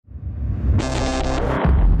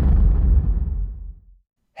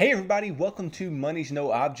Hey everybody, welcome to Money's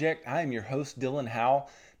No Object. I am your host, Dylan Howell.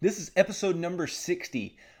 This is episode number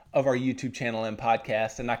 60 of our YouTube channel and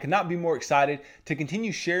podcast, and I could not be more excited to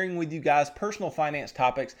continue sharing with you guys personal finance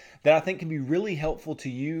topics that I think can be really helpful to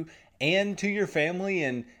you and to your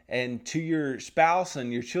family and to your spouse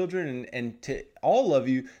and your children and to all of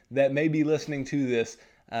you that may be listening to this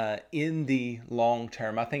in the long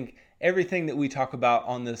term. I think everything that we talk about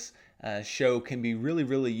on this show can be really,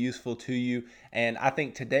 really useful to you. And I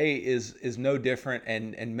think today is no different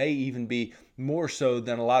and may even be more so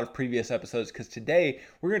than a lot of previous episodes, because today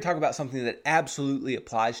we're going to talk about something that absolutely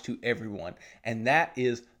applies to everyone, and that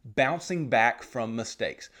is bouncing back from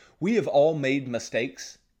mistakes. We have all made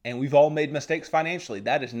mistakes, and we've all made mistakes financially.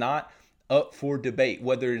 That is not up for debate.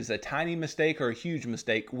 Whether it is a tiny mistake or a huge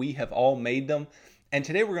mistake, we have all made them. And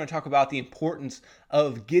today we're going to talk about the importance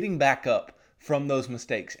of getting back up from those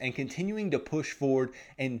mistakes and continuing to push forward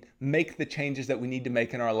and make the changes that we need to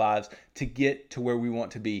make in our lives to get to where we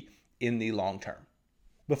want to be in the long term.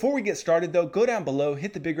 Before we get started though, go down below,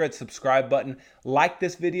 hit the big red subscribe button, like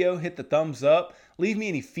this video, hit the thumbs up, leave me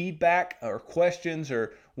any feedback or questions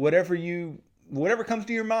or whatever comes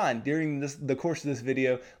to your mind during the course of this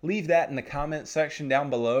video. Leave that in the comment section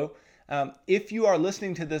down below. If you are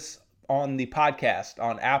listening to this on the podcast,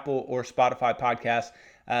 on Apple or Spotify podcasts,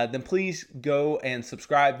 then please go and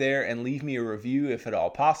subscribe there and leave me a review if at all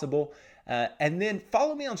possible. And then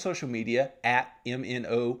follow me on social media at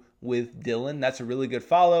MNO with Dylan. That's a really good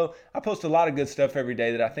follow. I post a lot of good stuff every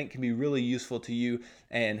day that I think can be really useful to you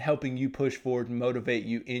and helping you push forward and motivate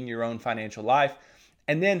you in your own financial life.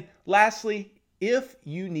 And then lastly, if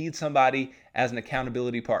you need somebody as an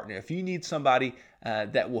accountability partner, if you need somebody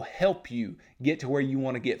that will help you get to where you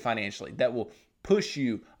want to get financially, that will push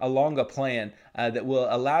you along a plan that will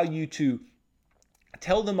allow you to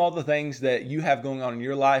tell them all the things that you have going on in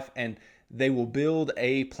your life, and they will build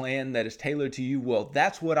a plan that is tailored to you. Well,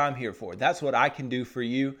 that's what I'm here for. That's what I can do for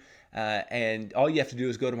you. And all you have to do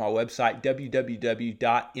is go to my website,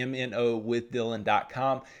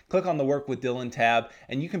 www.mnowithdylan.com. Click on the Work with Dylan tab,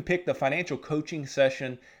 and you can pick the financial coaching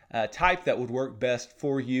session type that would work best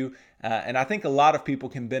for you. And I think a lot of people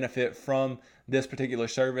can benefit from this particular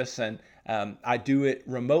service. And I do it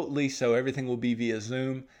remotely, so everything will be via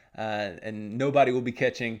Zoom, and nobody will be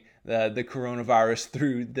catching the coronavirus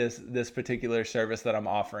through this particular service that I'm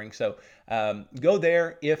offering. So go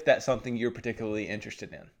there if that's something you're particularly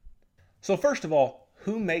interested in. So first of all,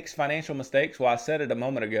 who makes financial mistakes? Well, I said it a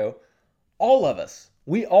moment ago. All of us.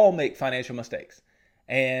 We all make financial mistakes.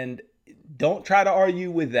 And don't try to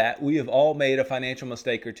argue with that. We have all made a financial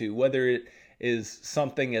mistake or two, whether it is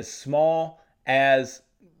something as small as,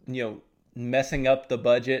 messing up the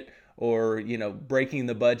budget or, breaking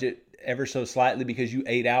the budget ever so slightly because you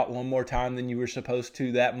ate out one more time than you were supposed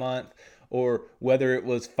to that month, or whether it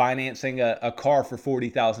was financing a car for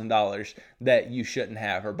 $40,000 that you shouldn't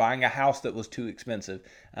have, or buying a house that was too expensive.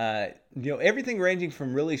 Everything ranging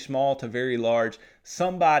from really small to very large.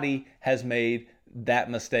 Somebody has made that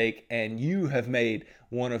mistake, and you have made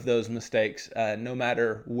one of those mistakes, no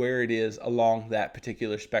matter where it is along that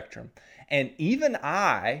particular spectrum. And even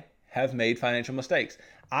I have made financial mistakes.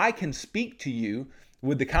 I can speak to you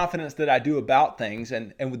with the confidence that I do about things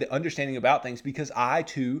and with the understanding about things because I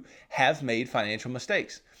too have made financial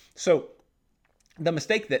mistakes. So the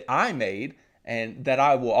mistake that I made and that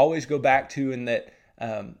I will always go back to, and that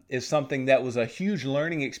is something that was a huge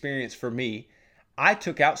learning experience for me, I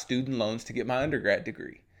took out student loans to get my undergrad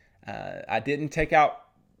degree. I didn't take out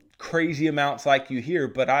crazy amounts like you hear,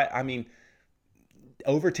 but I mean,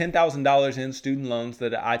 over $10,000 in student loans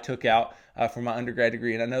that I took out for my undergrad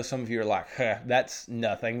degree. And I know some of you are like, that's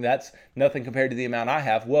nothing. That's nothing compared to the amount I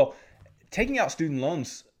have. Well, taking out student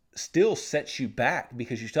loans still sets you back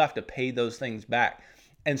because you still have to pay those things back.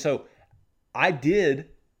 And so I did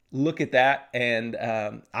look at that, and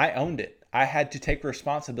I owned it. I had to take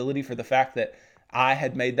responsibility for the fact that I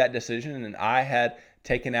had made that decision and I had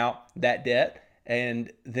taken out that debt.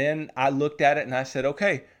 And then I looked at it and I said,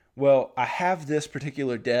 okay, well, I have this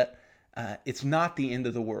particular debt. It's not the end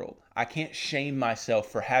of the world. I can't shame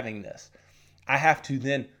myself for having this. I have to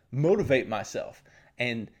then motivate myself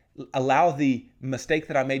and allow the mistake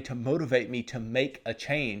that I made to motivate me to make a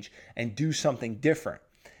change and do something different.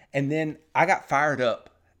 And then I got fired up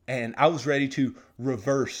and I was ready to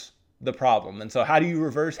reverse the problem. And so how do you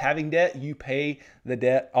reverse having debt? You pay the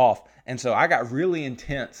debt off. And so I got really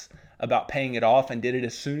intense about paying it off and did it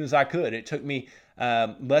as soon as I could. It took me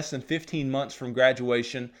less than 15 months from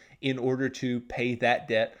graduation in order to pay that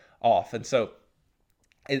debt off. And so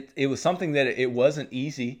it was something that it wasn't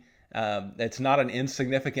easy. It's not an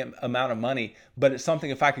insignificant amount of money, but it's something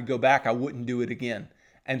if I could go back, I wouldn't do it again.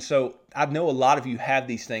 And so I know a lot of you have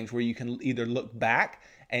these things where you can either look back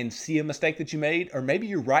and see a mistake that you made, or maybe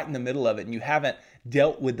you're right in the middle of it and you haven't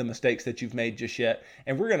dealt with the mistakes that you've made just yet.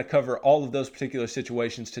 And we're going to cover all of those particular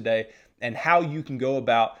situations today and how you can go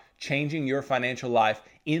about changing your financial life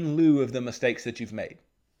in lieu of the mistakes that you've made.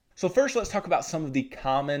 So first, let's talk about some of the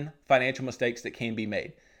common financial mistakes that can be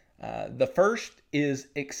made. The first is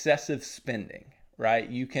excessive spending, right?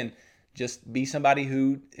 You can just be somebody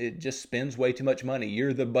who just spends way too much money.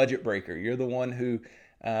 You're the budget breaker. You're the one who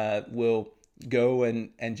will go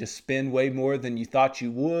and just spend way more than you thought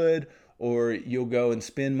you would, or you'll go and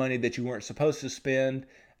spend money that you weren't supposed to spend,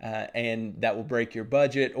 and that will break your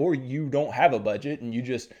budget, or you don't have a budget and you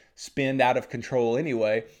just spend out of control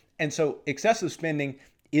anyway. And so excessive spending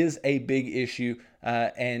is a big issue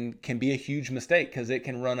and can be a huge mistake because it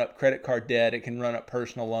can run up credit card debt, it can run up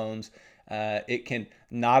personal loans, it can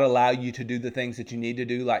not allow you to do the things that you need to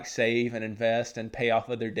do, like save and invest and pay off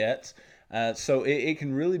other debts. So it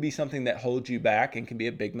can really be something that holds you back and can be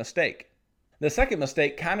a big mistake. The second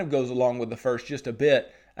mistake kind of goes along with the first just a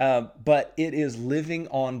bit, but it is living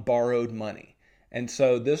on borrowed money. And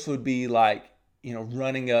so this would be like,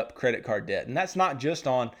 running up credit card debt. And that's not just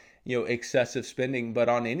on, excessive spending, but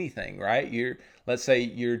on anything, right? Let's say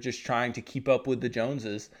you're just trying to keep up with the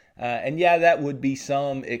Joneses. And yeah, that would be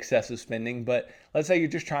some excessive spending, but let's say you're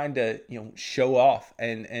just trying to, show off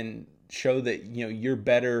and show that, you're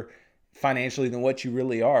better financially than what you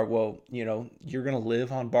really are. Well, you're going to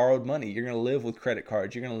live on borrowed money. You're going to live with credit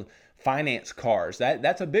cards. You're going to finance cars.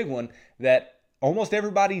 That's a big one that almost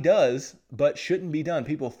everybody does, but shouldn't be done.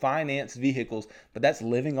 People finance vehicles, but that's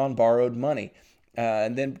living on borrowed money.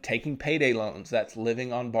 And then taking payday loans, that's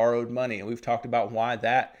living on borrowed money. And we've talked about why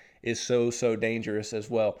that is so dangerous as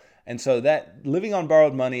well. And so that living on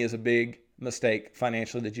borrowed money is a big mistake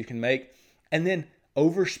financially that you can make. And then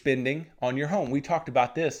overspending on your home. We talked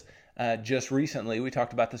about this just recently. We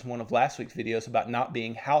talked about this in one of last week's videos about not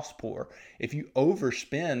being house poor. If you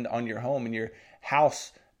overspend on your home and your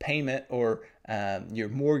house payment or your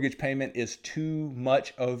mortgage payment is too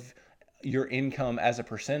much of your income as a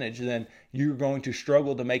percentage, then you're going to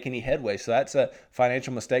struggle to make any headway. So that's a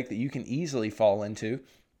financial mistake that you can easily fall into.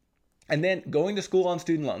 And then going to school on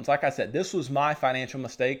student loans. Like I said, this was my financial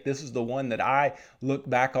mistake. This is the one that I look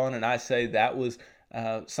back on and I say that was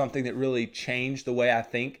something that really changed the way I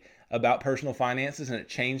think about personal finances, and it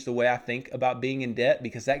changed the way I think about being in debt,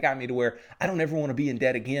 because that got me to where I don't ever want to be in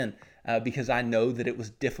debt again, because I know that it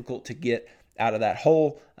was difficult to get out of that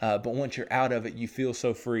hole. But once you're out of it, you feel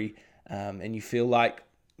so free, and you feel like,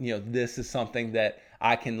 this is something that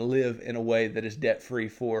I can live in a way that is debt-free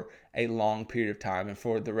for a long period of time and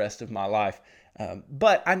for the rest of my life.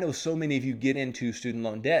 But I know so many of you get into student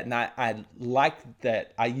loan debt, and I like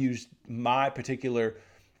that I used my particular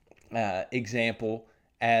example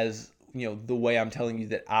as, the way I'm telling you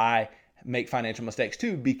that I make financial mistakes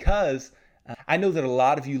too, because I know that a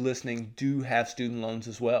lot of you listening do have student loans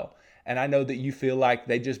as well. And I know that you feel like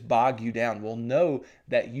they just bog you down. Well, know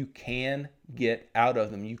that you can get out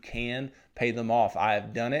of them. You can pay them off. I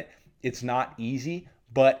have done it. It's not easy,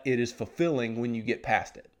 but it is fulfilling when you get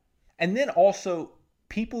past it. And then also,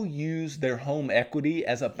 people use their home equity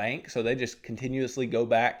as a bank. So they just continuously go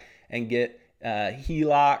back and get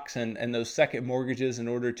HELOCs and those second mortgages in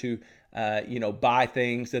order to buy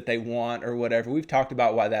things that they want or whatever. We've talked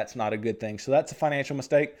about why that's not a good thing. So that's a financial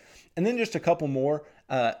mistake. And then just a couple more.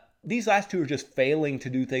 These last two are just failing to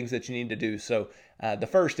do things that you need to do. So the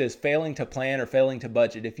first is failing to plan or failing to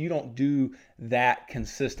budget. If you don't do that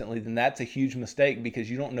consistently, then that's a huge mistake, because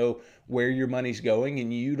you don't know where your money's going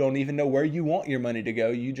and you don't even know where you want your money to go.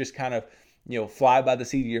 You just kind of, fly by the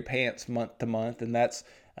seat of your pants month to month, and that's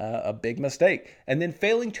a big mistake. And then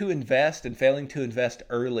failing to invest and failing to invest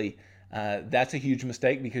early. That's a huge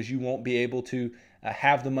mistake, because you won't be able to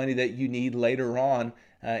have the money that you need later on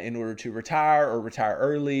in order to retire or retire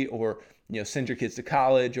early, or send your kids to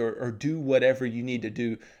college, or do whatever you need to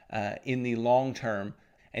do in the long term.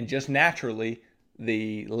 And just naturally,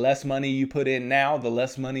 the less money you put in now, the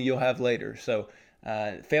less money you'll have later. So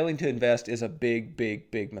failing to invest is a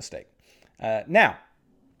big mistake. Now,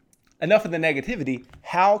 enough of the negativity.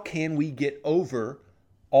 How can we get over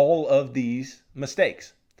all of these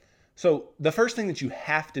mistakes? So the first thing that you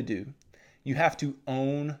have to do, you have to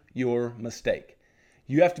own your mistake.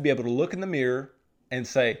 You have to be able to look in the mirror and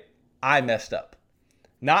say, I messed up.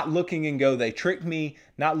 Not looking and go, they tricked me.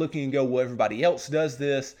 Not looking and go, well, everybody else does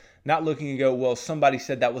this. Not looking and go, well, somebody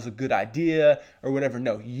said that was a good idea or whatever.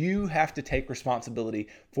 No, you have to take responsibility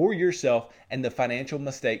for yourself and the financial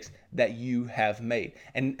mistakes that you have made.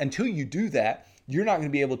 And until you do that, you're not going to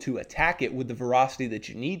be able to attack it with the veracity that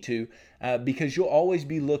you need to, because you'll always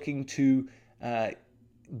be looking to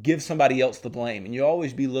give somebody else the blame. And you'll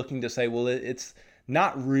always be looking to say, well, it's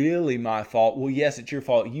not really my fault. Well, yes, it's your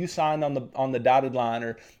fault. You signed on the dotted line,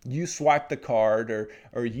 or you swiped the card,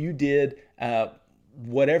 or you did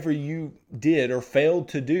whatever you did or failed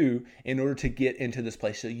to do in order to get into this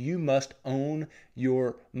place. So you must own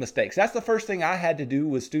your mistakes. That's the first thing I had to do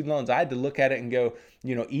with student loans. I had to look at it and go,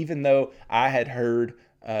 even though I had heard,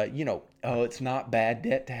 oh, it's not bad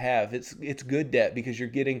debt to have. It's good debt because you're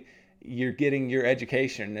getting your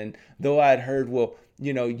education. And though I had heard, well,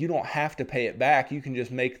 you don't have to pay it back. You can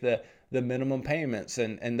just make the minimum payments.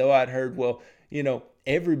 And though I'd heard, well,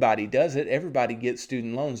 everybody does it. Everybody gets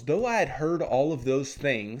student loans. Though I had heard all of those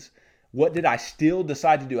things, what did I still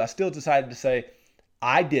decide to do? I still decided to say,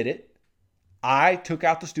 I did it. I took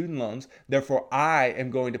out the student loans. Therefore, I am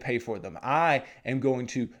going to pay for them. I am going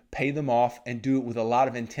to pay them off and do it with a lot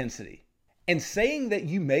of intensity. And saying that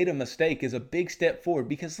you made a mistake is a big step forward,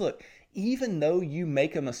 because look, even though you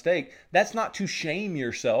make a mistake, that's not to shame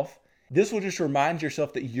yourself. This will just remind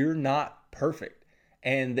yourself that you're not perfect,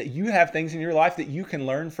 and that you have things in your life that you can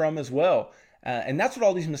learn from as well. And that's what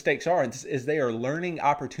all these mistakes are, is they are learning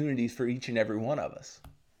opportunities for each and every one of us.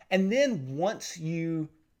 And then once you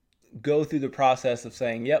go through the process of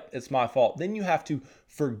saying, yep, it's my fault, then you have to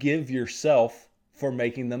forgive yourself for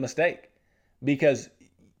making the mistake. Because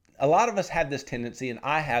a lot of us have this tendency, and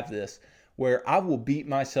I have this, where I will beat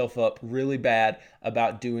myself up really bad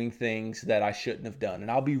about doing things that I shouldn't have done. And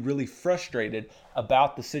I'll be really frustrated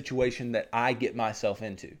about the situation that I get myself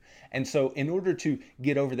into. And so in order to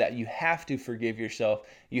get over that, you have to forgive yourself.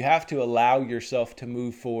 You have to allow yourself to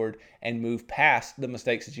move forward and move past the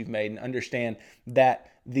mistakes that you've made, and understand that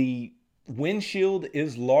the windshield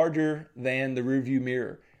is larger than the rearview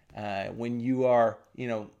mirror. When you are,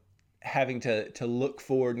 having to look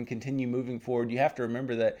forward and continue moving forward, you have to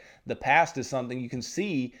remember that the past is something you can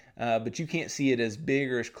see, but you can't see it as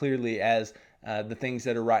big or as clearly as the things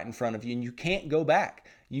that are right in front of you. And you can't go back.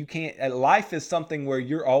 You can't. Life is something where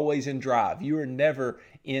you're always in drive. You are never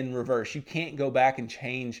in reverse. You can't go back and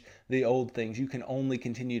change the old things. You can only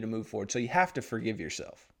continue to move forward. So you have to forgive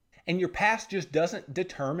yourself. And your past just doesn't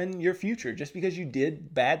determine your future. Just because you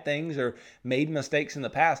did bad things or made mistakes in the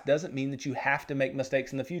past doesn't mean that you have to make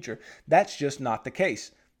mistakes in the future. That's just not the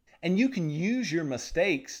case. And you can use your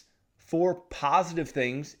mistakes for positive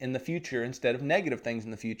things in the future instead of negative things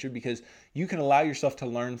in the future, because you can allow yourself to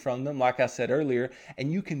learn from them, like I said earlier,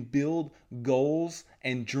 and you can build goals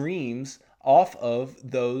and dreams off of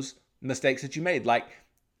those mistakes that you made. Like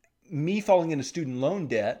me falling into student loan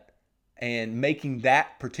debt and making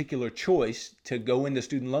that particular choice to go into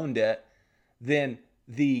student loan debt, then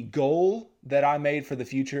the goal that I made for the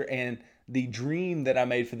future and the dream that I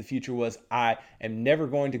made for the future was, I am never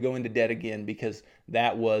going to go into debt again, because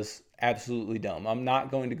that was absolutely dumb. I'm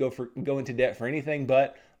not going to go into debt for anything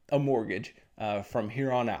but a mortgage from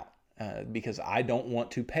here on out, because I don't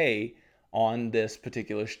want to pay on this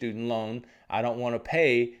particular student loan. I don't want to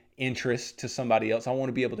pay interest to somebody else. I want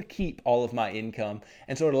to be able to keep all of my income.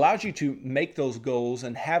 And so it allows you to make those goals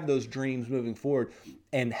and have those dreams moving forward,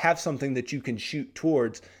 and have something that you can shoot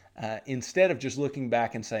towards, instead of just looking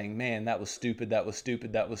back and saying, man, that was stupid, that was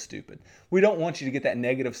stupid, that was stupid. We don't want you to get that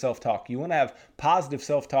negative self-talk. You want to have positive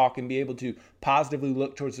self-talk and be able to positively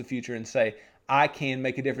look towards the future and say, I can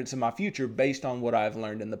make a difference in my future based on what I've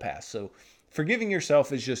learned in the past. So forgiving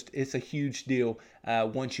yourself it's a huge deal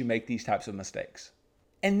once you make these types of mistakes.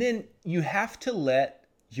 And then you have to let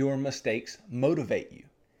your mistakes motivate you.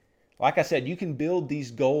 Like I said, you can build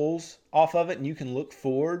these goals off of it, and you can look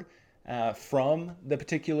forward from the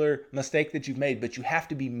particular mistake that you've made, but you have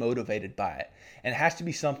to be motivated by it. And it has to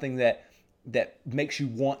be something that makes you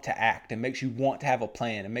want to act, and makes you want to have a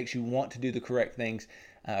plan, and makes you want to do the correct things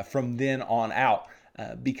from then on out.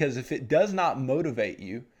 Because if it does not motivate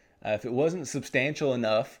you, if it wasn't substantial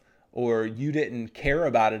enough, or you didn't care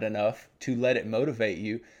about it enough to let it motivate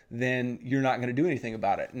you, then you're not going to do anything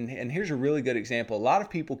about it. And here's a really good example. A lot of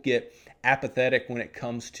people get apathetic when it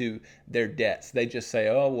comes to their debts. They just say,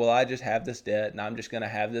 oh, well, I just have this debt, and I'm just going to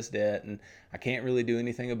have this debt, and I can't really do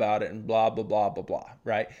anything about it, and blah, blah, blah, blah, blah,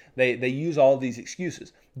 right? They use all of these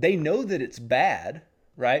excuses. They know that it's bad,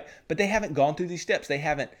 right? But they haven't gone through these steps.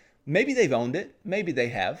 Maybe they've owned it. Maybe they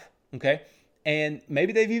have, okay? And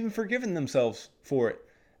maybe they've even forgiven themselves for it.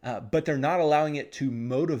 But they're not allowing it to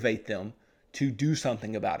motivate them to do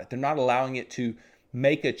something about it. They're not allowing it to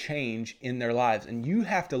make a change in their lives. And you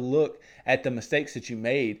have to look at the mistakes that you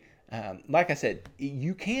made. Like I said,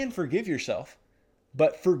 you can forgive yourself,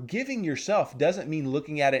 but forgiving yourself doesn't mean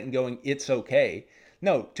looking at it and going, it's okay.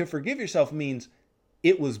 No, to forgive yourself means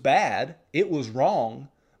it was bad, it was wrong,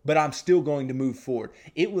 but I'm still going to move forward.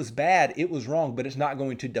 It was bad, it was wrong, but it's not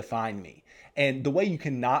going to define me. And the way you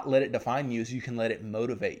cannot let it define you is you can let it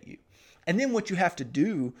motivate you. And then what you have to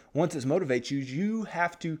do once it motivates you, you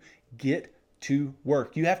have to get to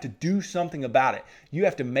work. You have to do something about it. You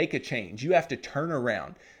have to make a change. You have to turn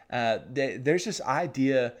around. There's this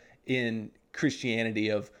idea in Christianity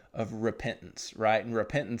of repentance, right? And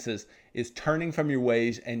repentance is turning from your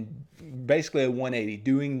ways and basically a 180,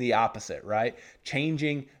 doing the opposite, right?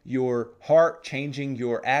 Changing your heart, changing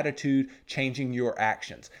your attitude, changing your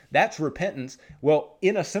actions. That's repentance. Well,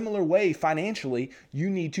 in a similar way, financially, you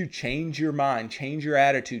need to change your mind, change your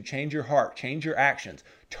attitude, change your heart, change your actions,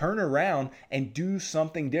 turn around and do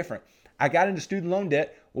something different. I got into student loan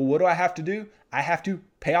debt. Well, what do I have to do? I have to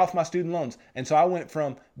pay off my student loans. And so I went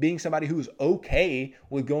from being somebody who was okay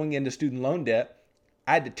with going into student loan debt.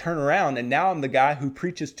 I had to turn around, and now I'm the guy who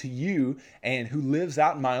preaches to you and who lives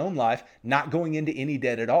out in my own life, not going into any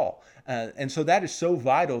debt at all. And so that is so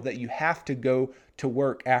vital that you have to go to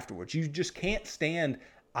work afterwards. You just can't stand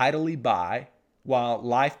idly by while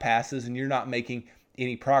life passes and you're not making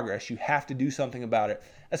any progress. You have to do something about it,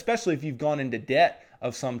 especially if you've gone into debt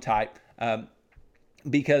of some type.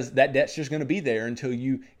 Because that debt's just going to be there until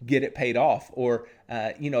you get it paid off. Or,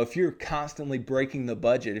 if you're constantly breaking the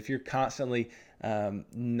budget, if you're constantly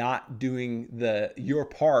not doing your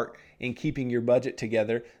part in keeping your budget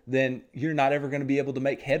together, then you're not ever going to be able to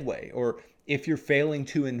make headway. Or if you're failing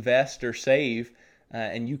to invest or save,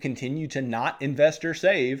 and you continue to not invest or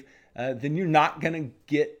save, then you're not going to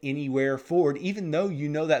get anywhere forward. Even though you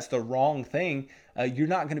know that's the wrong thing, you're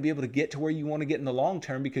not going to be able to get to where you want to get in the long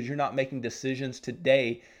term because you're not making decisions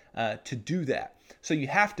today to do that. So you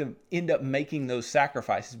have to end up making those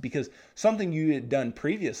sacrifices, because something you had done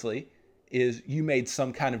previously is you made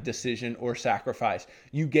some kind of decision or sacrifice.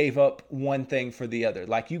 You gave up one thing for the other.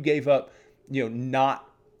 Like you gave up, not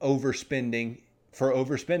overspending for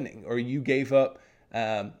overspending, or you gave up,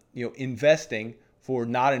 investing for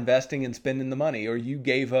not investing and spending the money, or you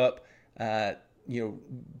gave up,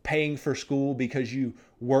 paying for school because you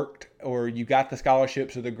worked or you got the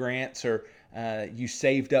scholarships or the grants, or you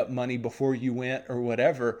saved up money before you went or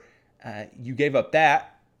whatever. You gave up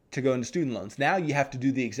that to go into student loans. Now you have to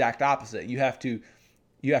do the exact opposite. You have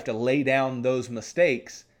to lay down those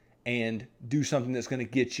mistakes and do something that's going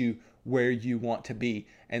to get you where you want to be.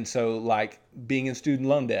 And so, like being in student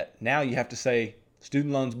loan debt, now you have to say,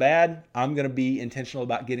 student loan's bad. I'm going to be intentional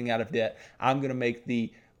about getting out of debt. I'm going to make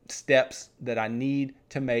the steps that I need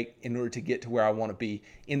to make in order to get to where I want to be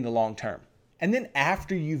in the long term. And then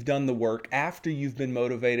after you've done the work, after you've been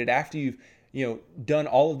motivated, after you've done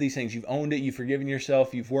all of these things, you've owned it, you've forgiven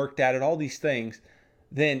yourself, you've worked at it, all these things,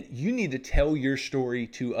 then you need to tell your story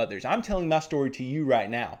to others. I'm telling my story to you right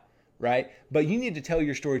now, right? But you need to tell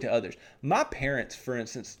your story to others. My parents, for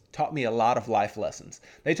instance, taught me a lot of life lessons.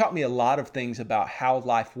 They taught me a lot of things about how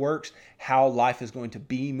life works, how life is going to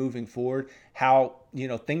be moving forward, how,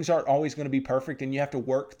 things aren't always going to be perfect and you have to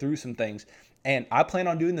work through some things. And I plan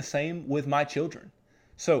on doing the same with my children.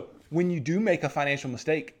 So when you do make a financial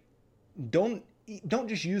mistake, don't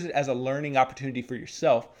just use it as a learning opportunity for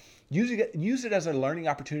yourself. Use it as a learning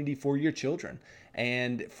opportunity for your children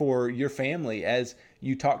and for your family as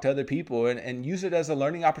you talk to other people, and use it as a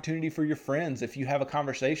learning opportunity for your friends if you have a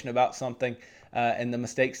conversation about something and the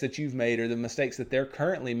mistakes that you've made or the mistakes that they're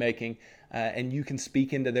currently making, and you can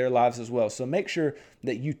speak into their lives as well. So make sure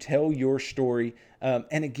that you tell your story.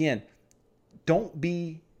 And again, don't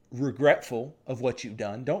be regretful of what you've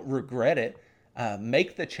done. Don't regret it.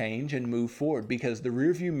 Make the change and move forward, because the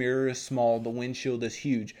rearview mirror is small, the windshield is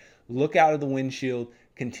huge. Look out of the windshield,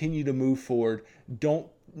 continue to move forward. Don't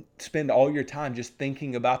spend all your time just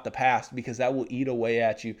thinking about the past, because that will eat away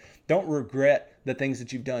at you. Don't regret the things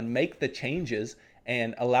that you've done. Make the changes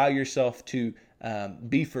and allow yourself to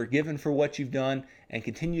be forgiven for what you've done, and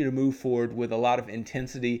continue to move forward with a lot of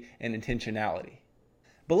intensity and intentionality.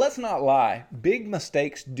 But let's not lie, big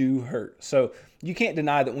mistakes do hurt. So you can't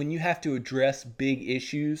deny that when you have to address big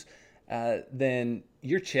issues, then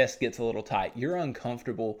your chest gets a little tight. You're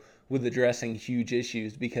uncomfortable with addressing huge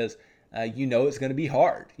issues because it's going to be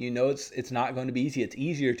hard. It's not going to be easy. It's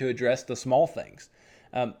easier to address the small things.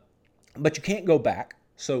 But you can't go back.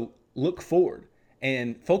 So look forward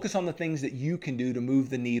and focus on the things that you can do to move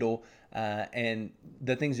the needle, and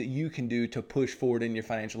the things that you can do to push forward in your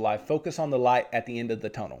financial life. Focus on the light at the end of the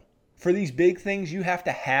tunnel. For these big things, you have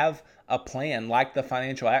to have a plan, like the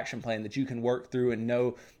financial action plan, that you can work through and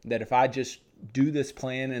know that if I just do this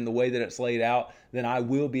plan in the way that it's laid out, then I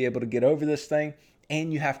will be able to get over this thing.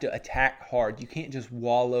 And you have to attack hard. You can't just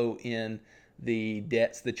wallow in the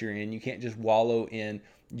debts that you're in. You can't just wallow in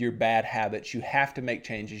your bad habits. You have to make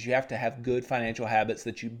changes. You have to have good financial habits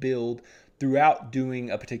that you build throughout doing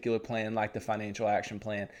a particular plan like the financial action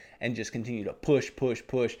plan, and just continue to push, push,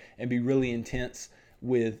 push, and be really intense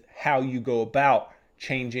with how you go about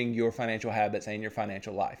changing your financial habits and your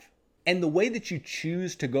financial life. And the way that you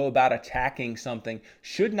choose to go about attacking something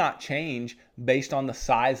should not change based on the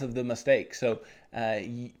size of the mistake. So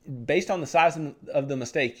based on the size of the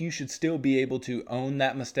mistake, you should still be able to own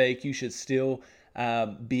that mistake. You should still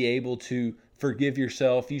be able to forgive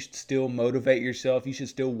yourself. You should still motivate yourself. You should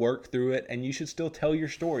still work through it, and you should still tell your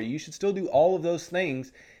story. You should still do all of those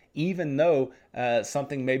things, even though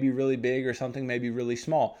something may be really big or something may be really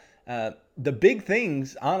small. The big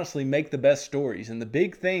things honestly make the best stories, and the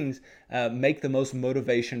big things make the most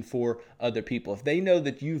motivation for other people. If they know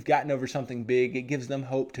that you've gotten over something big, it gives them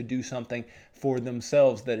hope to do something for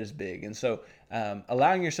themselves that is big. And so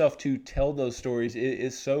allowing yourself to tell those stories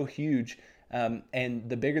is so huge. And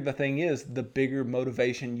the bigger the thing is, the bigger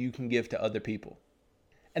motivation you can give to other people.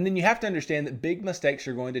 And then you have to understand that big mistakes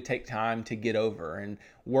are going to take time to get over, and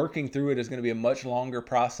working through it is going to be a much longer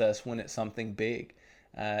process when it's something big.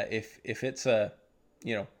 If it's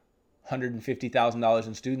 $150,000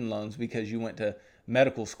 in student loans because you went to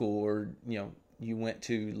medical school, or you went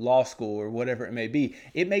to law school, or whatever it may be,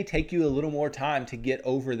 it may take you a little more time to get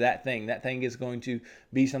over that thing. That thing is going to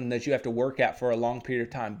be something that you have to work at for a long period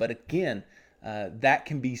of time. But again, that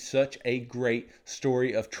can be such a great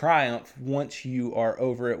story of triumph once you are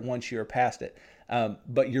over it, once you're past it.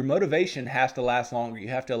 But your motivation has to last longer. You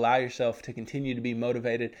have to allow yourself to continue to be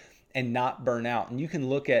motivated and not burn out. And you can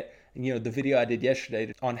look at the video I did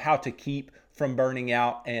yesterday on how to keep from burning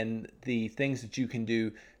out, and the things that you can do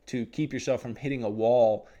to keep yourself from hitting a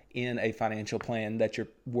wall in a financial plan that you're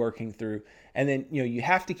working through. And then you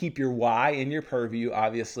have to keep your why in your purview.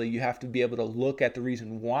 Obviously, you have to be able to look at the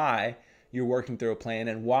reason why you're working through a plan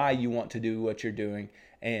and why you want to do what you're doing,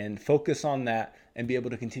 and focus on that, and be able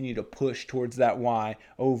to continue to push towards that why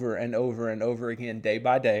over and over and over again, day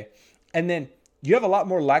by day. And then you have a lot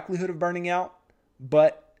more likelihood of burning out,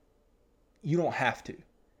 but you don't have to.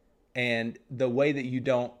 And the way that you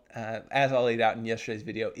don't, as I laid out in yesterday's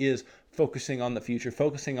video, is focusing on the future,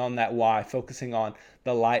 focusing on that why, focusing on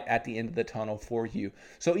the light at the end of the tunnel for you.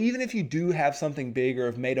 So even if you do have something big or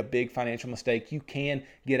have made a big financial mistake, you can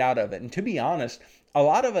get out of it. And to be honest, a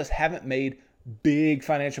lot of us haven't made big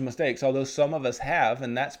financial mistakes, although some of us have,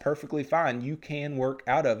 and that's perfectly fine. You can work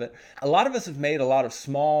out of it. A lot of us have made a lot of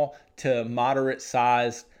small to moderate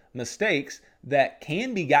sized mistakes that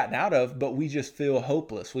can be gotten out of, but we just feel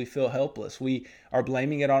hopeless. We feel helpless. We are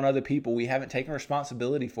blaming it on other people. We haven't taken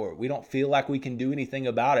responsibility for it. We don't feel like we can do anything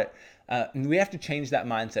about it. And we have to change that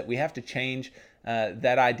mindset. We have to change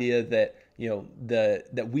that idea that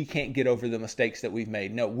that we can't get over the mistakes that we've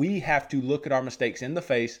made. No, we have to look at our mistakes in the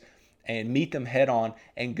face and meet them head on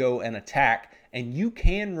and go and attack. And you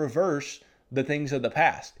can reverse the things of the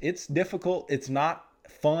past. It's difficult. It's not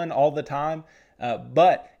fun all the time,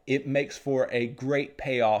 but it makes for a great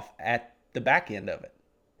payoff at the back end of it.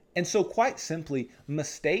 And so quite simply,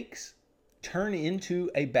 mistakes turn into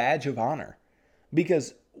a badge of honor,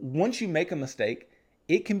 because once you make a mistake,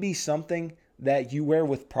 it can be something that you wear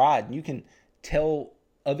with pride. You can tell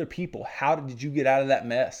other people, how did you get out of that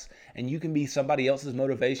mess? And you can be somebody else's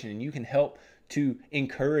motivation, and you can help to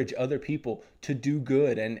encourage other people to do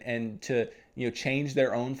good and to change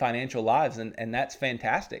their own financial lives. And that's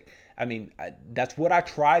fantastic. I mean, that's what I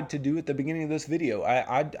tried to do at the beginning of this video.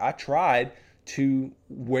 I tried to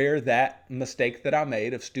wear that mistake that I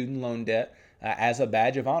made of student loan debt as a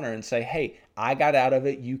badge of honor and say, hey, I got out of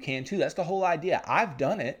it. You can too. That's the whole idea. I've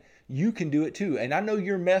done it. You can do it too. And I know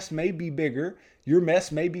your mess may be bigger, your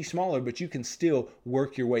mess may be smaller, but you can still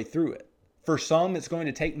work your way through it. For some, it's going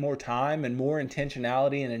to take more time and more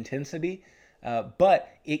intentionality and intensity, but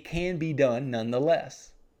it can be done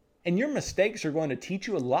nonetheless. And your mistakes are going to teach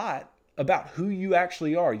you a lot about who you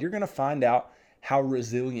actually are. You're going to find out how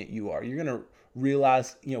resilient you are. You're going to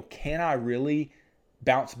realize, can I really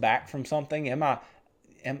bounce back from something?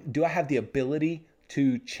 Do I have the ability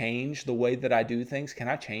to change the way that I do things? Can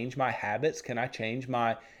I change my habits? Can I change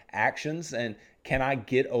my actions? And can I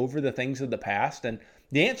get over the things of the past? And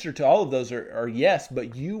the answer to all of those are yes,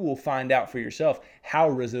 but you will find out for yourself how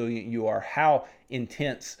resilient you are, how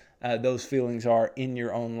intense those feelings are in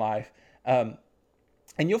your own life. And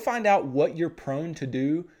you'll find out what you're prone to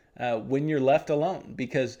do when you're left alone,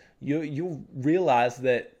 because you'll realize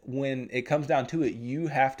that when it comes down to it, you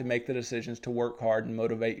have to make the decisions to work hard and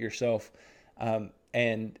motivate yourself.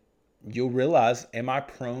 And you'll realize, am I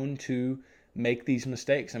prone to make these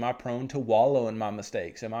mistakes? Am I prone to wallow in my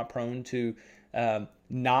mistakes? Am I prone to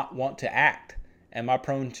not want to act? Am I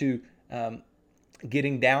prone to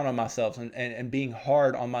getting down on myself and being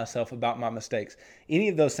hard on myself about my mistakes? Any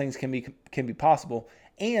of those things can be possible.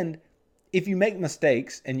 And if you make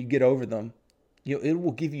mistakes and you get over them, it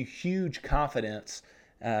will give you huge confidence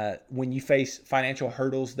when you face financial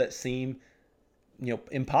hurdles that seem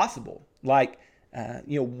impossible. Like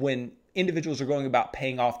when individuals are going about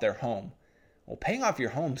paying off their home. Well, paying off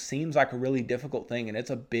your home seems like a really difficult thing, and it's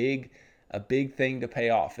a big thing to pay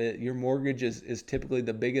off. Your mortgage is typically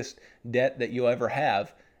the biggest debt that you'll ever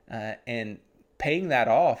have, and paying that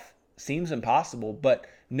off seems impossible. But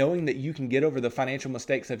knowing that you can get over the financial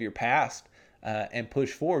mistakes of your past and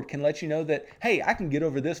push forward can let you know that, hey, I can get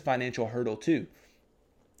over this financial hurdle too.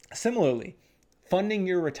 Similarly, funding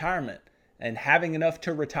your retirement and having enough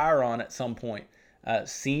to retire on at some point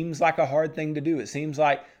seems like a hard thing to do. It seems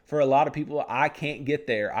like for a lot of people, I can't get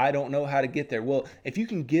there. I don't know how to get there. Well, if you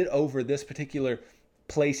can get over this particular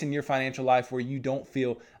place in your financial life where you don't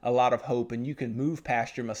feel a lot of hope and you can move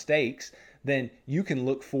past your mistakes, then you can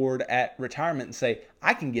look forward at retirement and say,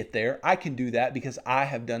 I can get there. I can do that because I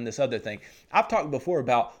have done this other thing. I've talked before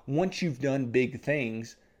about once you've done big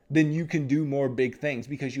things, then you can do more big things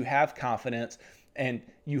because you have confidence and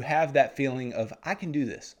you have that feeling of, I can do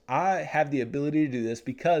this. I have the ability to do this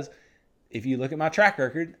because if you look at my track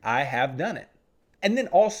record, I have done it. And then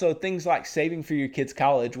also things like saving for your kids'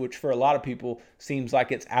 college, which for a lot of people seems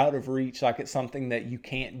like it's out of reach, like it's something that you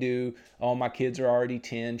can't do. Oh, my kids are already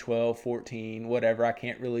 10, 12, 14, whatever. I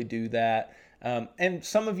can't really do that. And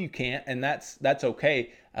some of you can't, and that's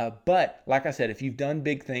okay. But like I said, if you've done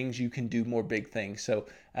big things, you can do more big things. So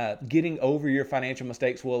getting over your financial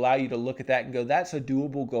mistakes will allow you to look at that and go, that's a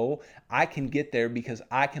doable goal. I can get there because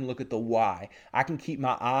I can look at the why. I can keep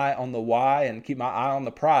my eye on the why and keep my eye on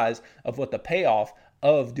the prize of what the payoff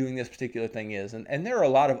of doing this particular thing is. And there are a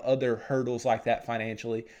lot of other hurdles like that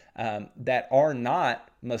financially that are not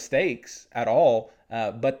mistakes at all.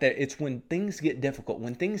 But it's when things get difficult.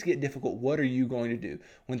 When things get difficult, what are you going to do?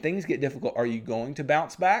 When things get difficult, are you going to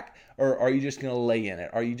bounce back, or are you just going to lay in it?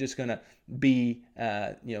 Are you just going to be,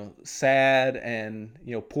 sad and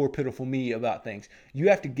poor pitiful me about things? You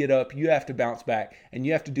have to get up. You have to bounce back, and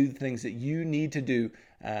you have to do the things that you need to do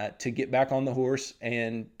to get back on the horse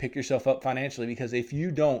and pick yourself up financially. Because if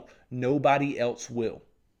you don't, nobody else will.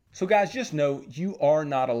 So guys, just know you are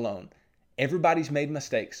not alone. Everybody's made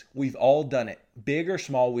mistakes. We've all done it. Big or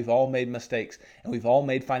small, we've all made mistakes, and we've all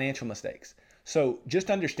made financial mistakes. So just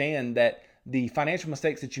understand that the financial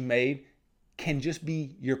mistakes that you made can just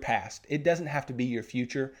be your past. It doesn't have to be your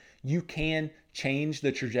future. You can change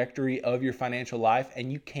the trajectory of your financial life,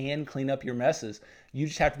 and you can clean up your messes. You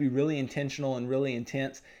just have to be really intentional and really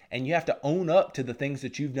intense, and you have to own up to the things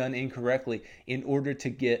that you've done incorrectly in order to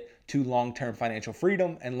get to long-term financial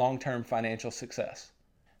freedom and long-term financial success.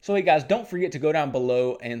 So hey guys, don't forget to go down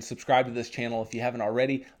below and subscribe to this channel if you haven't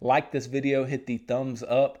already. Like this video, hit the thumbs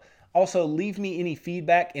up. Also, leave me any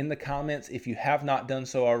feedback in the comments if you have not done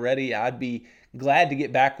so already. I'd be glad to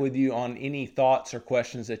get back with you on any thoughts or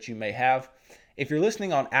questions that you may have. If you're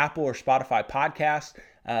listening on Apple or Spotify podcasts,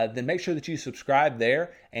 then make sure that you subscribe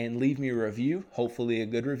there and leave me a review, hopefully a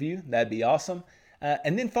good review. That'd be awesome.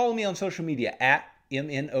 And then follow me on social media at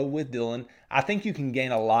MNO with Dylan. I think you can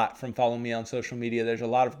gain a lot from following me on social media. There's a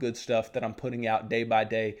lot of good stuff that I'm putting out day by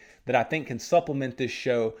day that I think can supplement this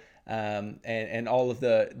show and all of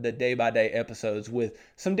the day-by-day episodes with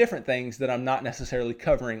some different things that I'm not necessarily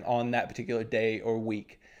covering on that particular day or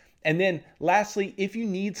week. And then lastly, if you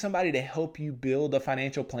need somebody to help you build a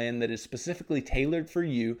financial plan that is specifically tailored for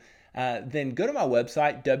you, then go to my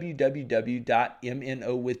website,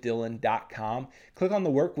 www.mnowithdylan.com. Click on the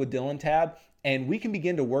Work with Dylan tab, and we can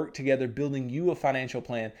begin to work together building you a financial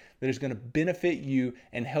plan that is going to benefit you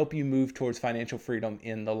and help you move towards financial freedom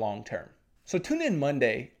in the long term. So tune in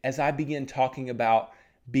Monday as I begin talking about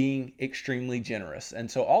being extremely generous.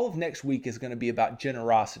 And so all of next week is going to be about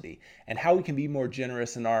generosity and how we can be more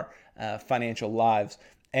generous in our financial lives.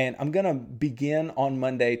 And I'm going to begin on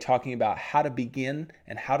Monday talking about how to begin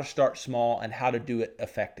and how to start small and how to do it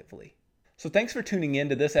effectively. So thanks for tuning in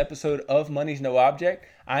to this episode of Money's No Object.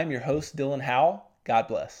 I'm your host, Dylan Howell. God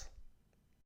bless.